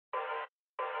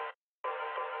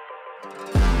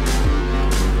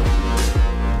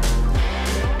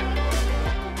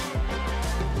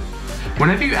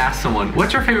Whenever you ask someone,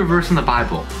 what's your favorite verse in the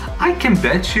Bible? I can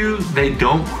bet you they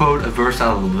don't quote a verse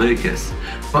out of Leviticus.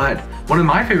 But one of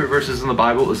my favorite verses in the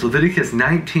Bible is Leviticus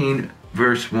 19,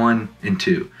 verse 1 and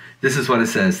 2. This is what it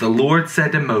says. The Lord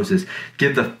said to Moses,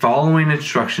 give the following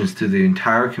instructions to the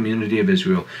entire community of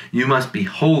Israel. You must be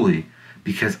holy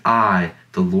because I,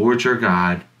 the Lord your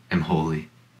God, am holy.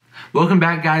 Welcome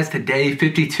back, guys, to day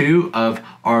 52 of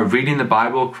our Reading the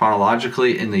Bible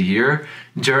Chronologically in the Year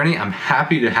journey. I'm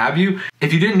happy to have you.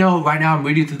 If you didn't know, right now I'm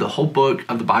reading through the whole book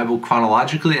of the Bible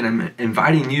chronologically, and I'm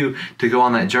inviting you to go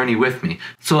on that journey with me.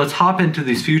 So let's hop into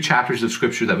these few chapters of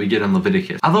scripture that we get in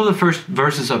Leviticus. I love the first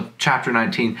verses of chapter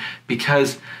 19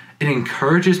 because it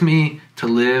encourages me to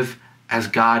live as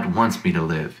God wants me to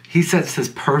live. He sets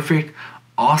this perfect,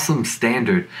 awesome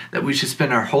standard that we should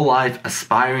spend our whole life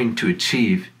aspiring to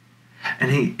achieve.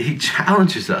 And he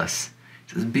challenges us.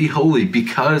 He says, be holy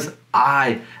because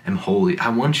I am holy. I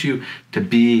want you to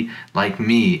be like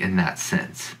me in that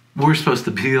sense. We're supposed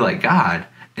to be like God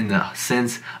in the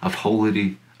sense of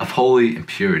holy and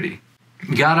purity.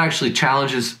 God actually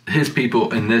challenges his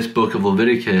people in this book of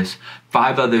Leviticus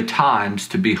 5 other times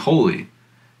to be holy.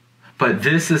 But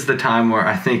this is the time where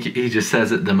I think he just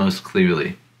says it the most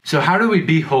clearly. So how do we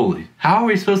be holy? How are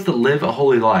we supposed to live a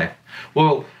holy life?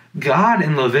 Well, God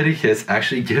in Leviticus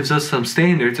actually gives us some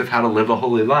standards of how to live a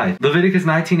holy life. Leviticus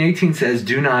 19:18 says,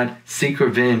 do not seek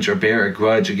revenge or bear a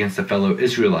grudge against a fellow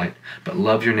Israelite, but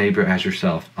love your neighbor as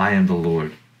yourself. I am the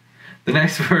Lord. The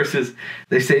next verses,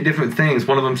 they say different things.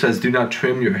 One of them says, do not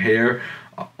trim your hair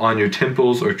on your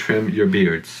temples or trim your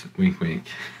beards. Wink, wink.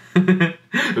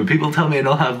 When people tell me I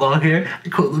don't have long hair, I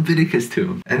quote Leviticus to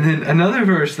them. And then another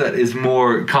verse that is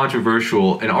more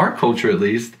controversial, in our culture at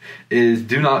least, is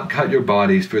do not cut your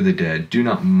bodies for the dead. Do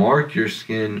not mark your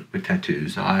skin with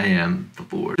tattoos. I am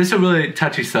the Lord. This is a really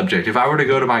touchy subject. If I were to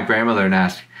go to my grandmother and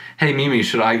ask, hey Mimi,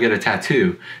 should I get a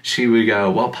tattoo? She would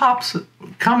go, well, Pops,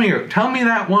 come here. Tell me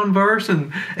that one verse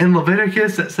in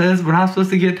Leviticus that says we're not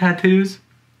supposed to get tattoos.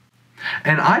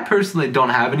 And I personally don't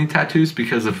have any tattoos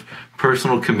because of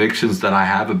personal convictions that I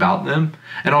have about them.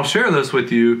 And I'll share those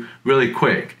with you really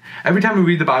quick. Every time we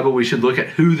read the Bible, we should look at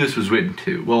who this was written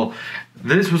to. Well,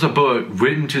 this was a book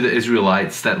written to the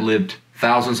Israelites that lived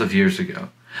thousands of years ago.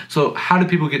 So how did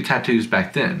people get tattoos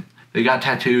back then? They got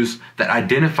tattoos that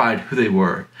identified who they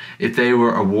were. If they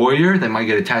were a warrior, they might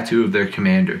get a tattoo of their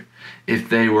commander. If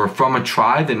they were from a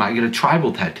tribe, they might get a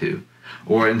tribal tattoo.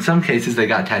 Or in some cases, they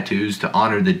got tattoos to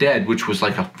honor the dead, which was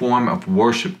like a form of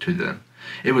worship to them.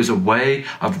 It was a way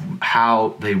of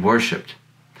how they worshiped.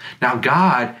 Now,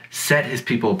 God set his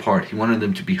people apart. He wanted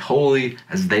them to be holy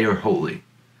as they are holy.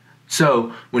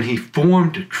 So when he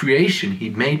formed creation, he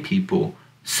made people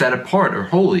set apart or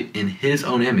holy in his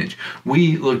own image.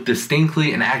 We look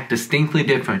distinctly and act distinctly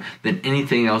different than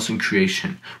anything else in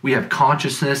creation. We have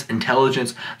consciousness,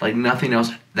 intelligence, like nothing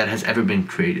else that has ever been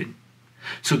created.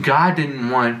 So God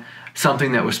didn't want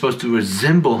something that was supposed to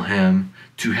resemble him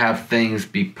to have things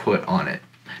be put on it.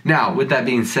 Now, with that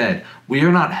being said, we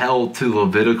are not held to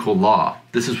Levitical law.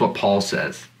 This is what Paul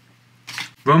says.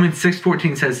 Romans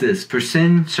 6:14 says this, for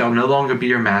sin shall no longer be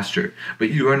your master, but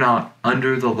you are not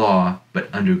under the law, but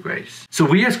under grace. So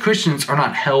we as Christians are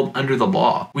not held under the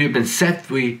law. We have been set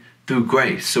free through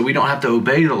grace, so we don't have to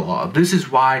obey the law. This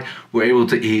is why we're able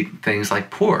to eat things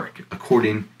like pork,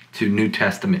 according to New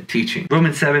Testament teaching.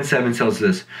 Romans 7:7 tells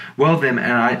this, well then,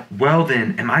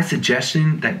 am I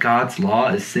suggesting that God's law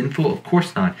is sinful? Of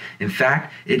course not. In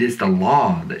fact, it is the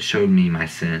law that showed me my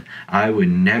sin. I would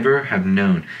never have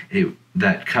known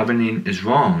that coveting is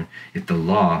wrong if the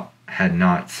law had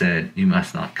not said you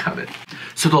must not covet.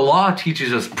 So the law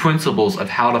teaches us principles of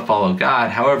how to follow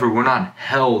God. However, we're not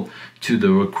held to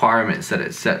the requirements that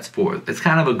it sets forth. It's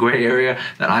kind of a gray area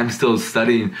that I'm still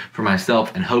studying for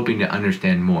myself and hoping to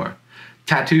understand more.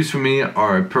 Tattoos for me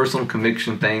are a personal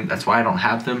conviction thing. That's why I don't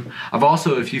have them. I've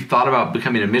also, if you've thought about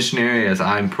becoming a missionary as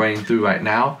I'm praying through right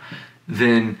now,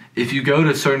 then if you go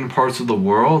to certain parts of the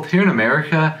world, here in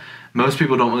America, most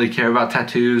people don't really care about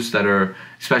tattoos that are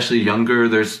especially younger.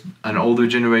 There's an older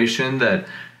generation that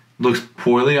looks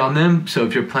poorly on them. So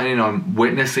if you're planning on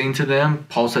witnessing to them,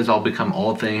 Paul says, I'll become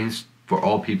all things for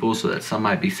all people so that some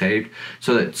might be saved.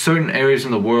 So that certain areas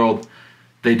in the world,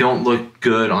 they don't look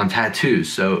good on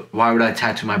tattoos. So why would I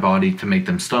tattoo my body to make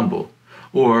them stumble?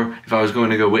 Or if I was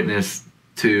going to go witness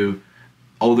to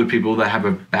older people that have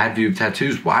a bad view of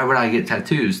tattoos, why would I get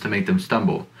tattoos to make them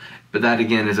stumble? But that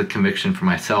again is a conviction for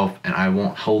myself, and I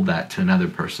won't hold that to another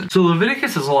person. So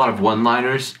Leviticus is a lot of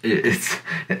one-liners.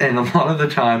 And a lot of the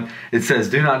time it says,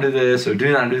 do not do this, or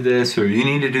do not do this, or you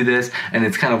need to do this, and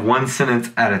it's kind of one sentence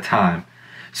at a time.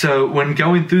 So when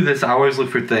going through this, I always look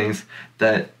for things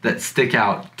that stick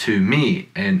out to me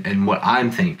and what I'm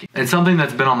thinking. And something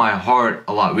that's been on my heart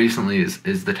a lot recently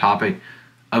is the topic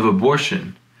of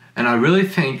abortion. And I really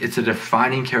think it's a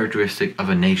defining characteristic of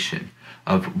a nation,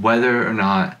 of whether or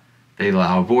not they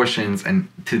allow abortions and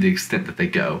to the extent that they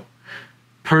go.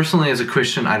 Personally, as a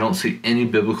Christian, I don't see any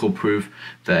biblical proof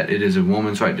that it is a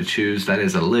woman's right to choose. That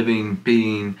is a living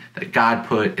being that God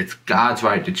put. It's God's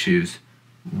right to choose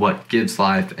what gives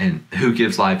life and who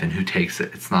takes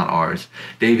it. It's not ours.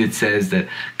 David says that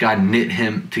God knit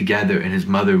him together in his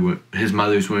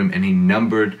mother's womb, and he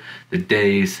numbered the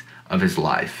days of his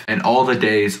life. And all the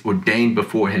days ordained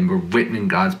before him were written in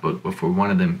God's book before one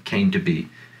of them came to be.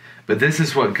 But this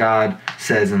is what God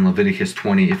says in Leviticus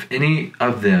 20. If any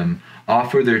of them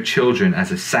offer their children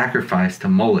as a sacrifice to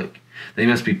Moloch, they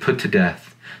must be put to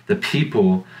death. The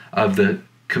people of the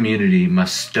community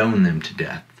must stone them to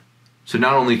death. So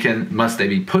not only must they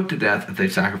be put to death if they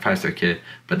sacrifice their kid,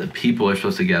 but the people are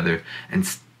supposed to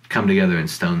come together and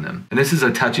stone them. And this is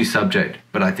a touchy subject,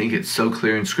 but I think it's so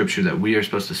clear in Scripture that we are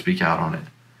supposed to speak out on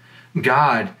it.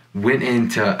 God went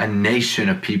into a nation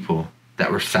of people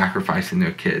that were sacrificing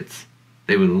their kids.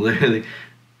 They were literally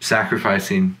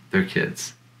sacrificing their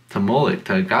kids to Moloch,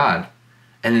 to God.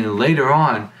 And then later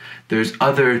on, there's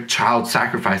other child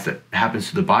sacrifice that happens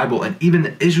to the Bible, and even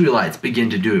the Israelites begin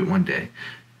to do it one day.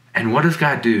 And what does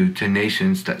God do to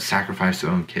nations that sacrifice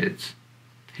their own kids?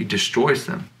 He destroys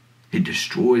them. He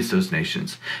destroys those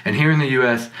nations. And here in the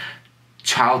U.S.,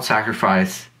 child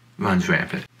sacrifice runs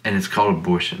rampant, and it's called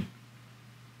abortion.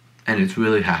 And it's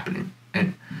really happening.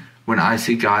 And when I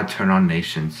see God turn on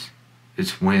nations,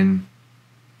 it's when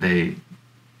they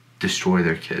destroy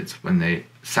their kids, when they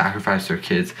sacrifice their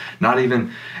kids. Not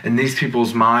even in these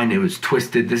people's mind, it was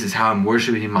twisted. This is how I'm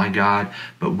worshiping my God.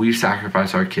 But we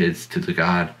sacrifice our kids to the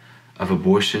God of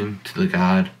abortion, to the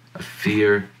God of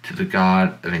fear, to the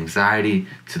God of anxiety,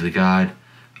 to the God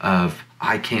of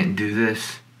I can't do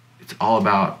this. It's all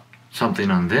about something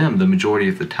on them the majority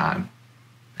of the time.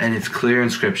 And it's clear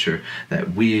in Scripture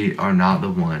that we are not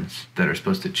the ones that are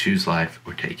supposed to choose life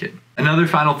or take it. Another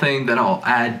final thing that I'll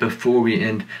add before we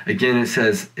end, again, it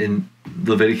says in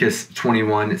Leviticus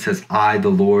 21, it says, I, the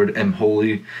Lord, am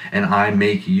holy, and I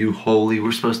make you holy.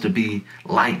 We're supposed to be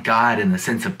like God in the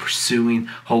sense of pursuing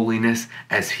holiness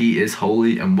as He is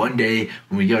holy. And one day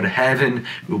when we go to heaven,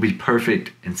 we'll be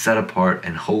perfect and set apart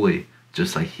and holy,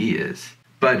 just like He is.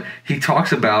 But he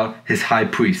talks about his high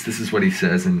priest. This is what he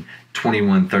says in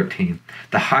 21:13.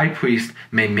 The high priest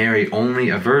may marry only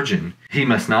a virgin. He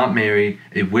must not marry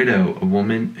a widow, a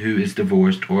woman who is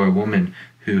divorced, or a woman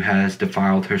who has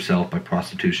defiled herself by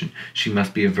prostitution. She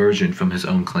must be a virgin from his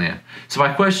own clan. So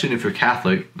my question, if you're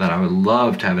Catholic, that I would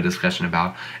love to have a discussion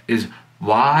about, is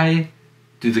why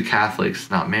do the Catholics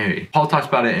not marry? Paul talks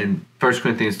about it in 1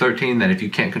 Corinthians 13, that if you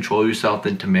can't control yourself,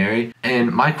 then to marry.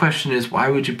 And my question is, why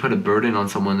would you put a burden on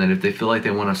someone that if they feel like they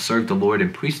want to serve the Lord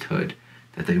in priesthood,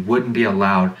 that they wouldn't be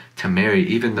allowed to marry,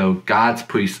 even though God's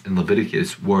priests in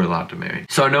Leviticus were allowed to marry?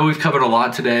 So I know we've covered a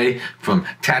lot today, from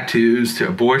tattoos to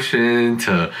abortion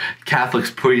to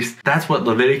Catholics, priests. That's what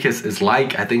Leviticus is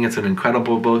like. I think it's an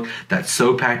incredible book that's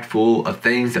so packed full of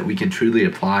things that we can truly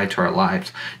apply to our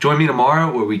lives. Join me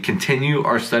tomorrow where we continue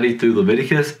our study through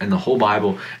Leviticus and the whole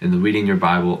Bible in the Reading Your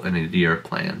Bible in a Year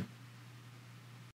plan.